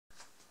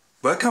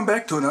Welcome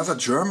back to another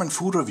German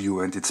food review,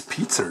 and it's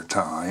pizza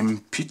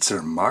time.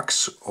 Pizza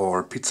Max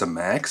or Pizza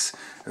Max.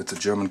 It's a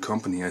German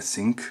company, I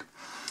think.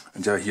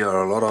 And yeah, here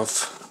are a lot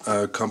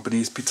of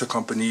companies, pizza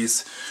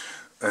companies,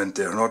 and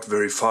they're not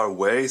very far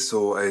away,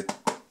 so I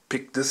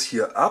picked this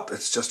here up.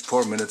 It's just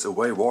 4 minutes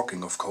away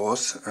walking, of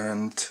course,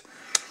 and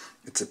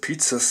it's a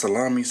pizza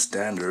salami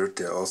standard.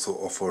 They also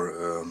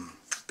offer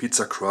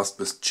pizza crust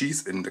with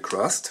cheese in the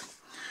crust.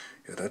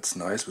 Yeah, that's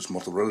nice, with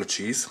mozzarella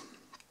cheese.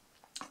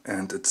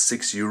 And it's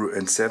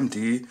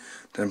 €6.70,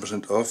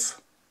 10%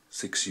 off,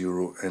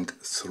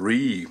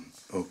 €6.03.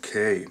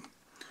 Okay.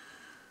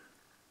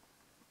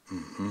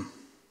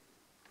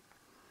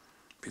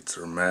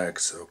 Pizza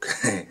Max,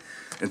 okay.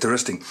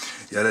 Interesting.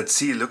 Yeah, let's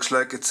see. It looks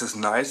like it's a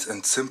nice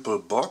and simple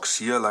box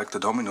here, like the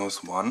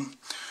Domino's one.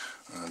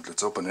 And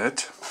let's open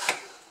it.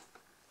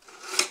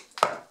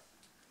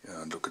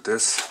 Yeah, look at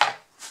this.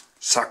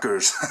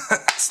 Suckers.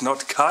 It's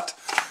not cut.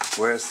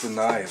 Where's the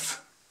knife?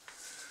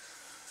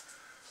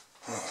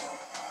 Oh,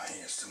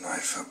 here's the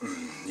knife.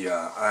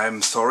 Yeah,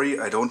 I'm sorry,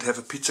 I don't have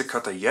a pizza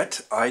cutter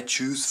yet. I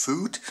choose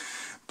food,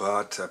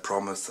 but I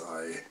promise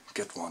I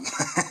get one.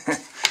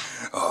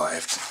 Oh,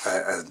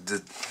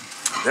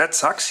 that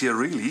sucks here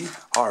really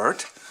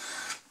hard.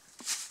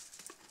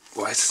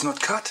 Why is this not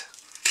cut?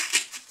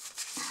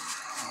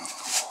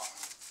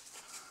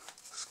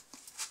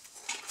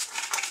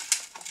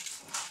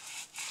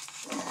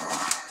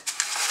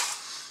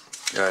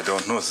 Yeah, I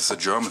don't know. This is a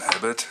German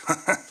habit.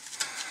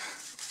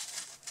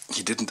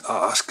 He didn't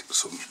ask,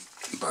 so,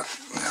 but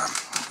yeah,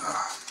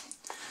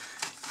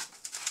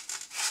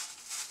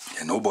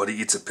 yeah, nobody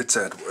eats a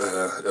pizza at,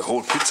 a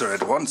whole pizza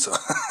at once.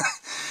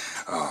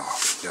 Oh,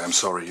 yeah, I'm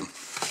sorry,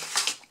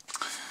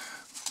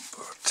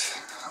 but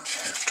I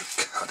have to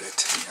cut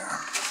it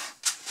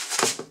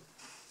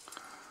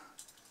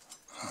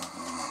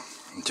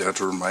here. That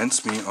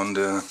reminds me on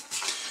the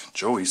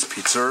Joey's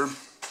pizza.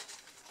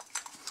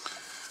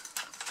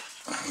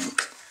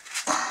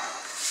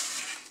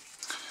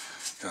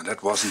 Yeah,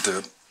 that wasn't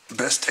the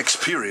best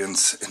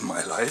experience in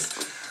my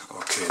life.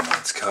 Okay, now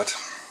it's cut.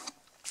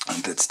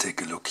 And let's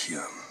take a look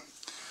here.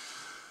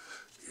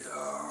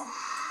 Yeah,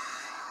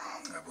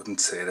 I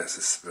wouldn't say this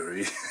is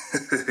very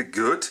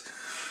good,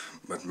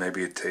 but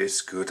maybe it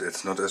tastes good.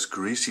 It's not as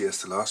greasy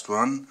as the last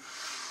one.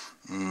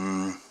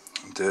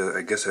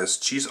 I guess it has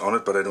cheese on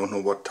it, but I don't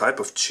know what type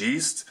of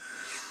cheese.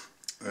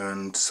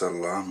 And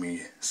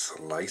salami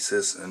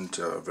slices and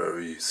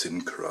very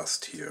thin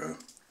crust here.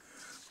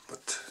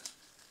 But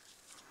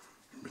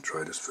let me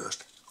try this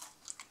first.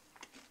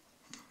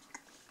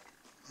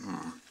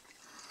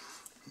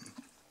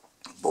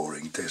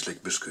 Boring, tastes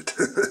like biscuit.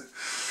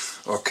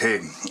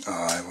 Okay,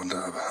 I wonder,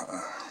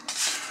 a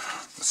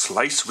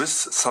slice with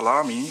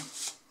salami.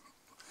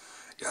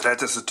 Yeah,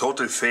 that is a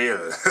total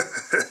fail.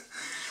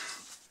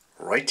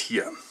 Right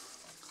here.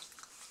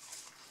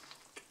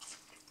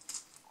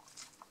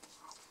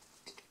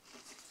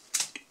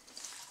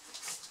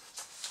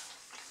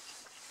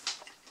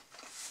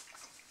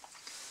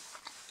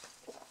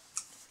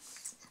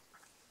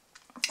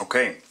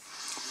 Okay,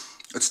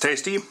 it's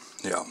tasty,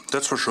 yeah,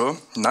 that's for sure.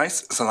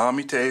 Nice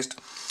salami taste,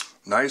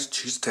 nice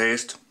cheese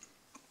taste.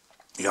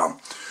 Yeah,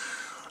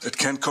 it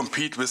can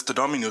compete with the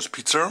Domino's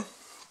pizza.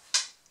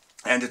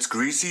 And it's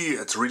greasy,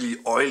 it's really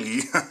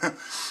oily,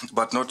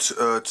 but not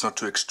it's not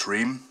too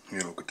extreme.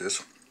 Here, look at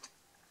this.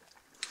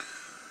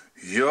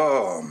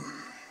 Yeah,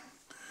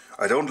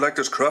 I don't like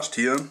this crust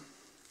here,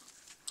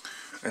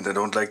 and I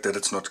don't like that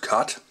it's not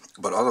cut,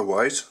 but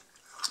otherwise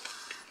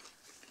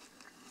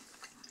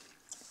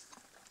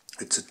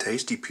it's a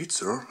tasty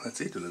pizza.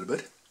 Let's eat a little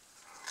bit.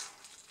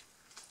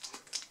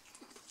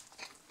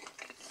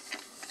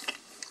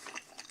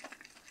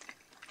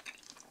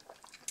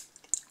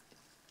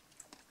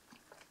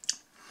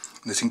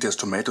 I think there's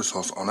tomato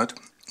sauce on it.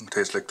 It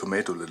tastes like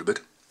tomato a little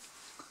bit.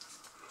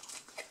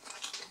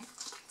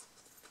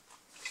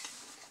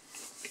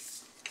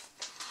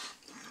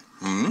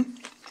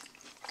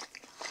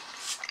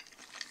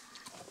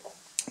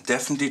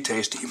 Definitely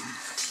tasty.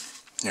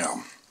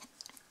 Yeah.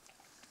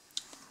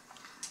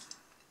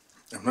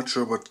 I'm not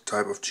sure what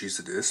type of cheese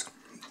it is,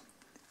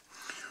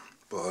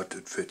 but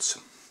it fits.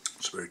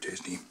 It's very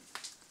tasty.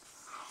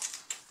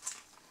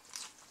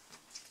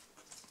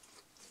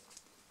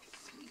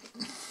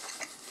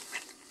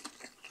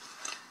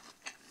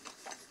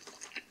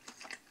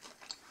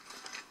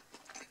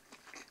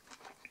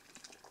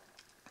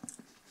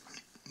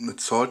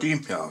 It's salty,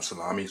 yeah,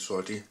 salami is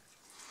salty.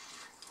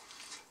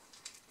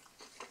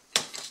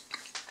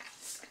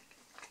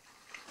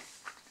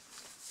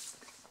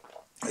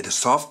 It is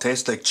soft,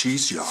 tastes like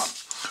cheese, yeah.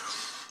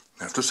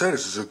 I have to say,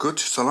 this is a good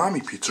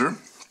salami pizza.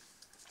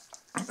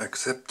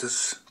 Except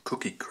this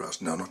cookie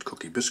crust, no, not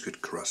cookie,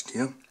 biscuit crust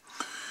here.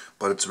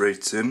 But it's very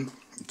thin,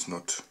 it's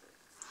not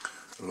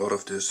a lot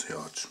of this,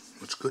 yeah,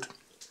 it's good.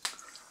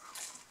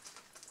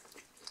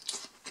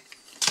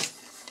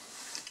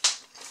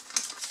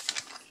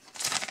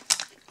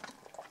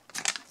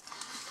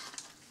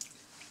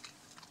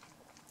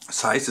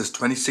 Size is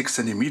 26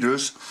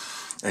 centimeters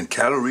and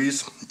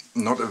calories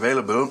not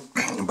available.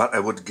 but I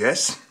would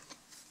guess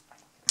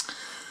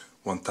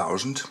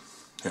 1000.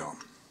 Yeah,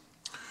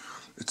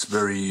 it's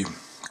very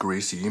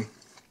greasy,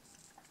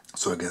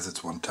 so I guess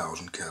it's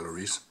 1000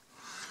 calories.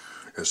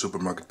 A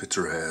supermarket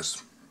pizza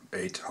has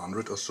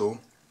 800 or so.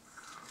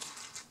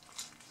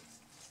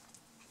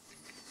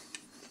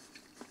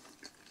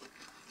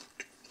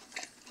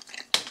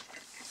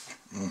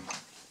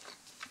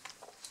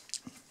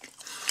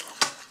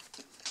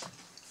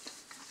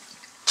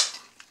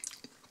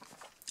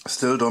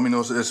 Still,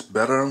 Domino's is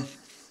better.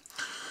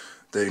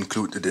 They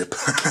include the dip.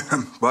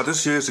 But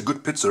this here is a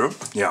good pizza.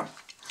 Yeah,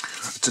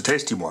 it's a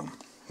tasty one.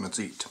 Let's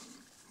eat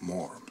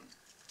more.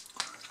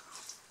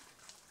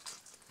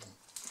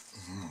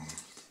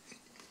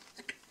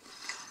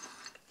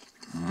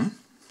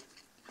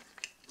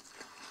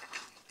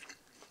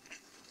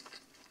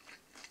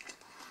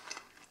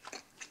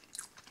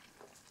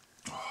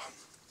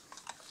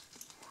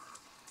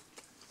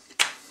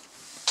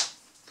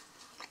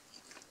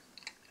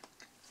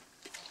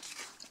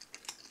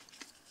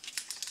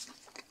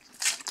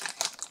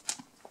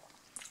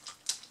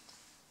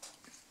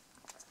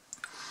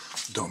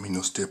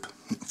 Domino's dip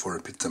for a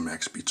Pizza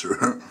Max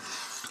pizza.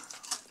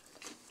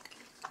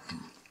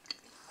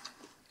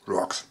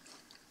 Rocks.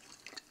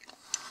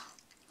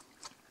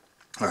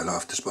 I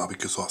love this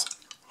barbecue sauce.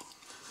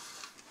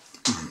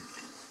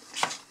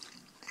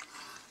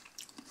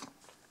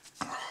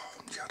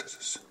 Yeah, this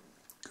is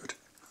good.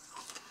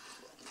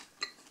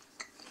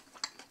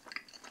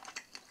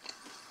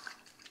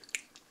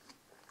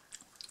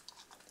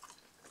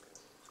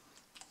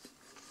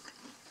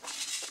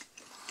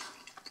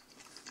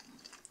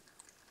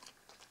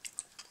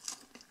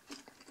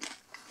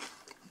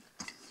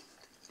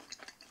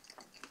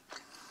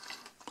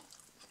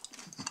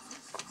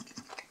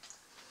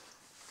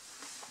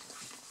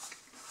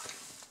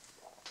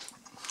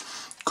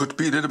 Could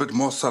be a little bit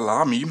more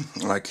salami,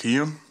 like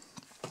here.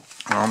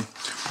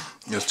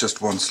 It's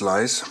just one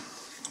slice,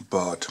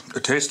 but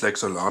it tastes like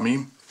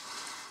salami.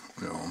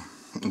 Yeah,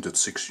 and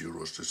it's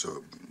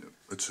 €6.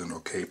 It's an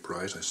okay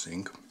price, I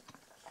think.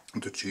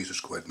 And the cheese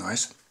is quite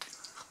nice.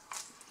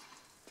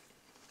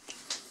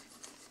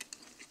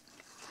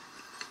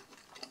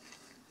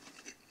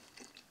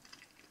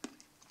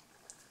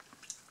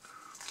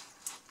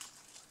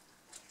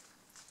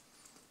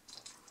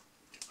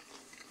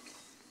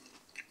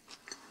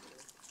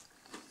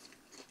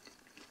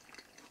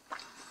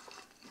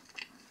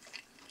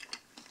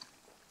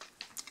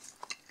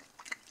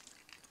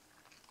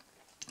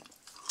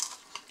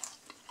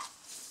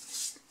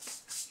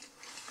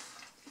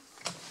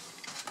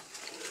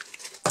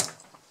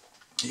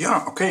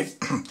 Yeah, okay.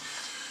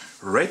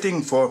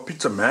 Rating for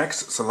Pizza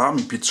Max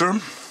Salami Pizza.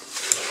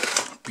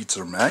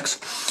 Pizza Max.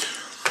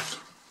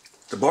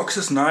 The box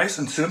is nice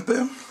and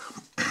simple.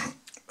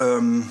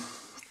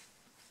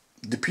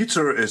 The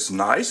pizza is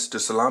nice. The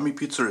salami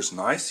pizza is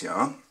nice,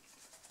 yeah.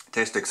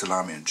 Tastes like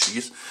salami and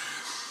cheese.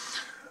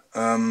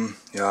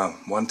 Yeah,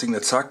 one thing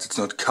that sucks, it's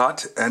not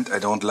cut, and I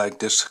don't like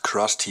this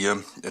crust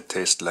here. It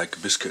tastes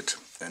like biscuit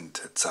and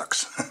it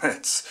sucks.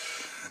 It's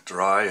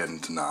dry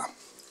and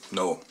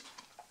no.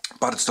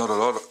 But it's not a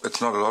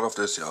lot of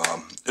this, yeah.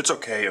 It's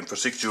okay, and for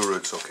 €6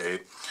 it's okay.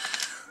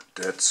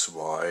 That's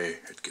why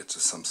it gets a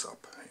thumbs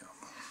up.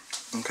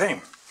 Yeah.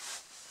 Okay.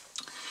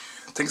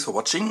 Thanks for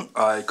watching.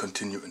 I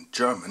continue in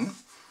German.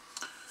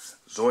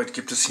 So, jetzt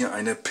gibt es hier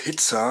eine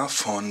Pizza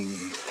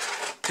von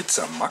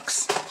Pizza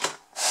Max.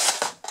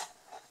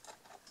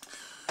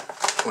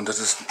 Und das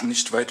ist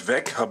nicht weit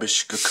weg, habe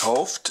ich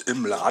gekauft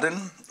im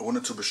Laden.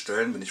 Ohne zu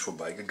bestellen bin ich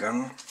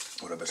vorbeigegangen.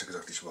 Oder besser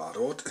gesagt, ich war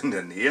dort in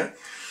der Nähe.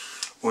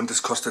 Und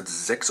es kostet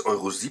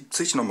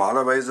 6,70 €.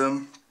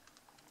 Normalerweise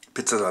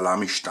Pizza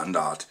Salami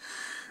Standard.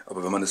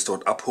 Aber wenn man es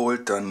dort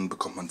abholt, dann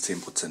bekommt man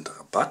 10%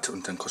 Rabatt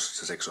und dann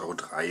kostet es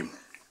 6,03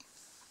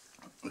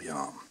 €.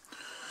 Ja.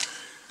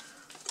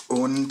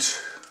 Und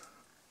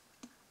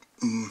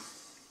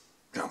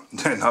ja,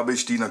 dann habe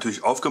ich die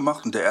natürlich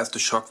aufgemacht und der erste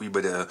Schock, wie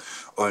bei der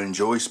ollen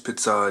Joey's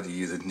Pizza,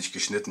 die sind nicht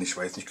geschnitten. Ich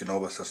weiß nicht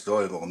genau, was das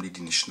soll, warum die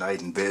nicht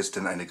schneiden. Wer isst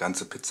denn eine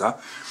ganze Pizza?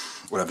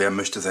 Oder wer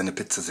möchte seine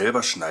Pizza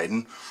selber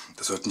schneiden?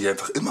 Das sollten die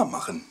einfach immer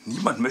machen.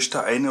 Niemand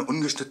möchte eine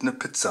ungeschnittene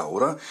Pizza,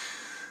 oder?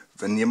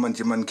 Wenn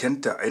jemanden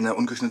kennt, der eine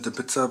ungeschnittene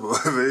Pizza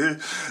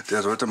will,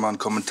 der sollte mal einen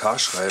Kommentar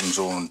schreiben.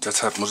 So, und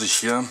deshalb muss ich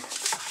hier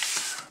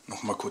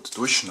noch mal kurz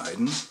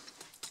durchschneiden.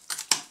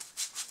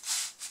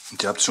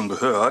 Und ihr habt es schon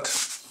gehört.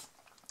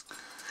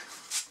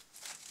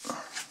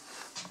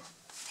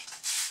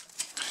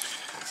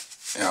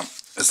 Ja,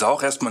 es sah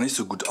auch erstmal nicht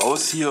so gut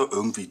aus hier,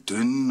 irgendwie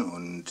dünn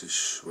und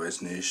ich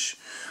weiß nicht.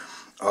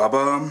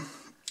 Aber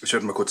ich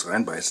werde mal kurz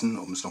reinbeißen,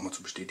 um es nochmal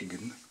zu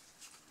bestätigen.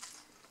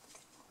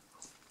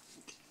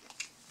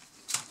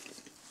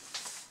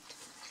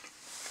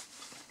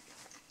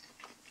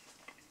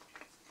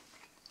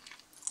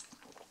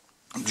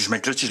 Die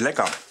schmeckt richtig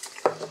lecker.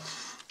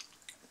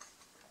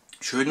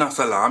 Schön nach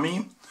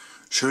Salami,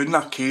 schön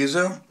nach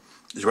Käse.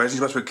 Ich weiß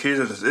nicht, was für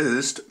Käse das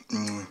ist.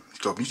 Ich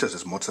glaube nicht, dass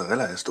es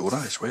Mozzarella ist,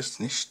 oder? Ich weiß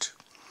nicht.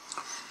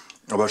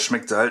 Aber es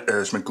schmeckt,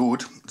 schmeckt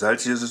gut.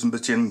 Salzig ist es ein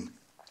bisschen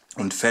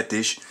und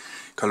fettig.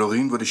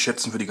 Kalorien würde ich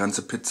schätzen für die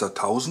ganze Pizza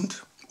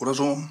 1000 oder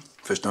so,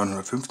 vielleicht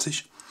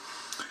 950.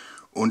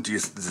 Und die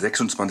ist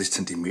 26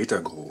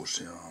 cm groß,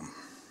 ja.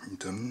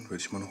 Und dann werde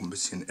ich mal noch ein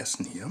bisschen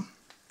essen hier.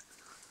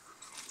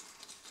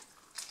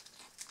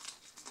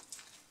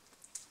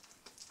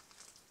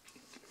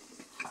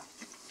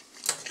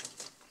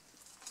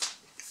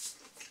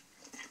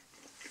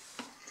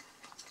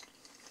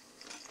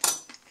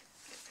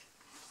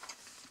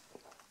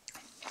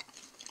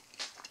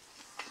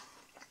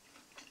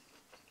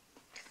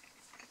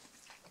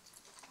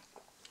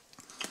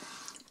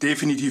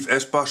 Definitiv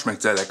essbar,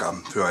 schmeckt sehr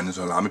lecker für eine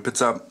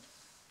Salami-Pizza.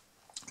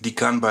 Die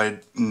kann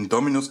bei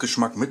Domino's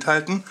Geschmack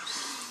mithalten,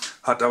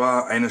 hat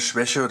aber eine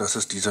Schwäche, das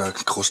ist diese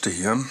Kruste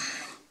hier.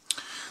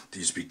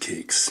 Die ist wie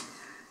Keks.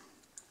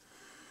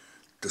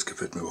 Das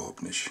gefällt mir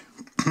überhaupt nicht.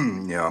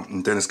 Ja,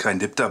 und dann ist kein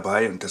Dip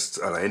dabei und das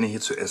alleine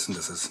hier zu essen,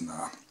 das ist,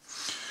 na,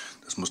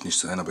 das muss nicht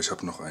sein, aber ich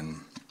habe noch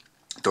einen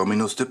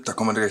Domino's Dip. Da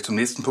kommen wir gleich zum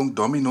nächsten Punkt.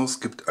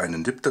 Domino's gibt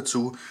einen Dip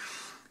dazu.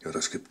 Ja,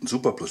 das gibt einen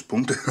super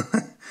Pluspunkte.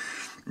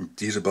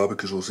 Diese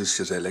Barbecue-Soße ist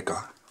hier sehr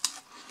lecker.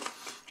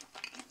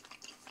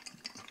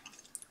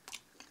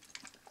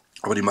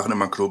 Aber die machen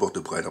immer einen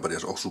Knoblauch-Dip rein, aber der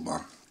ist auch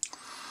super.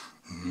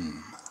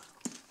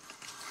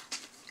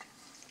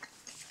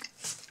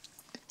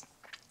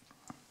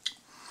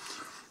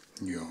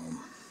 Ja.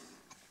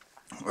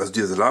 Also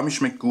die Salami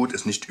schmeckt gut,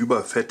 ist nicht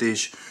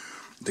überfettig.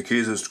 Der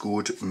Käse ist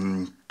gut.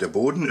 Der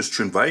Boden ist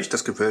schön weich,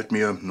 das gefällt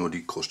mir. Nur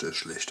die Kruste ist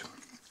schlecht.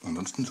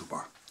 Ansonsten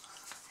super.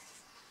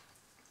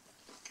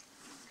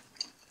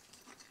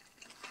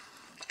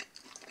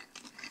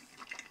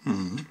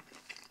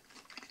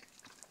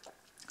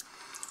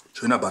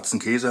 Schöner Batzen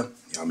Käse,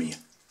 yummy.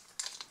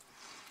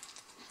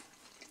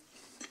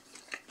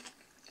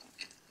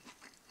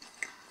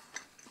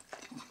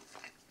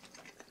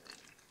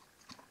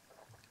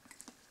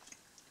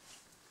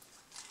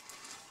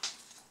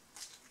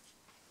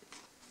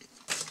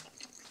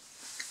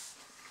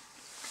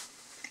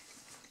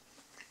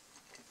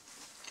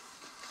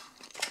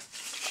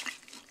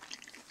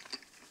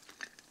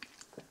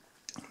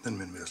 Dann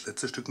werden wir das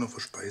letzte Stück noch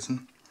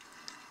verspeisen.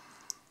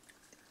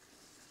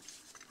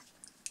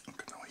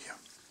 Genau hier.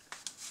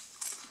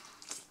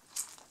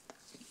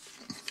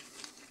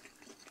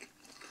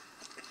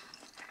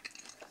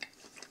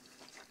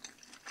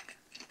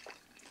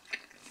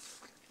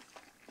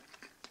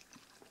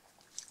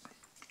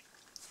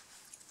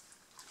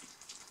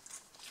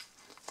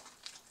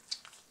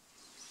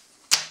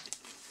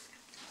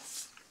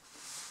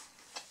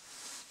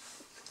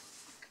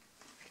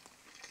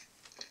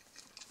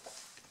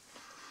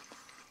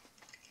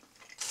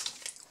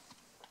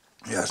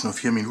 Ja, ist nur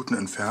 4 Minuten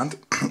entfernt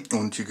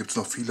und hier gibt es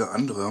noch viele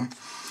andere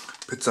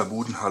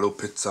Pizzabuden, Hallo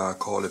Pizza,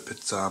 Call It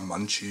Pizza,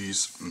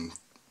 Munchies,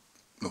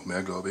 noch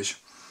mehr glaube ich.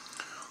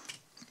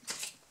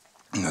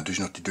 Und natürlich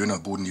noch die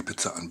Dönerbuden, die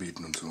Pizza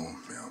anbieten und so.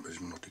 Ja, werde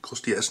ich mal noch die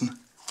Krusti essen.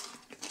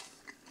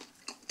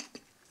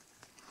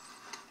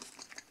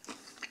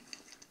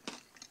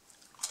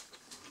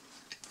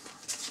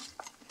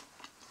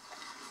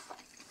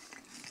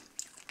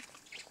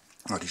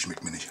 Ah, die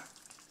schmeckt mir nicht.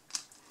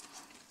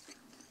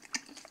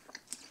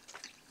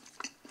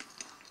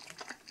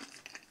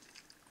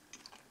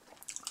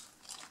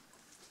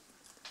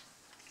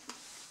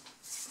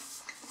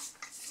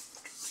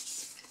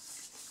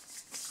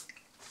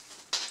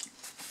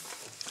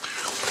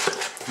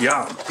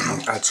 Ja,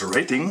 als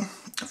Rating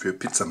für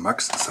Pizza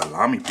Max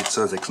Salami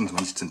Pizza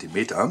 26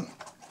 cm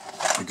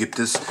gibt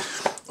es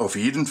auf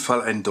jeden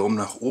Fall einen Daumen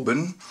nach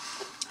oben.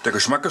 Der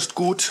Geschmack ist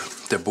gut,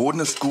 der Boden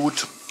ist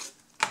gut.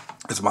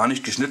 Es war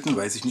nicht geschnitten,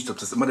 weiß ich nicht, ob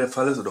das immer der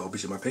Fall ist oder ob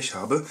ich immer Pech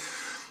habe.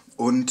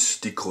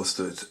 Und die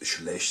Kruste ist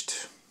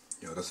schlecht.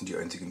 Ja, das sind die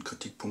einzigen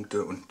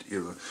Kritikpunkte und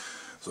ihr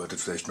solltet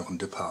vielleicht noch einen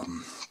Dip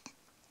haben.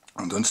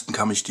 Ansonsten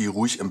kann ich die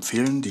ruhig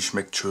empfehlen, die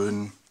schmeckt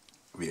schön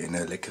wie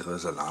eine leckere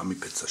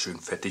Salami-Pizza, schön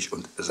fettig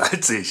und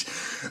salzig.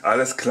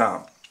 Alles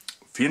klar.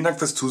 Vielen Dank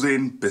fürs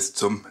Zusehen, bis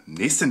zum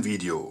nächsten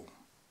Video.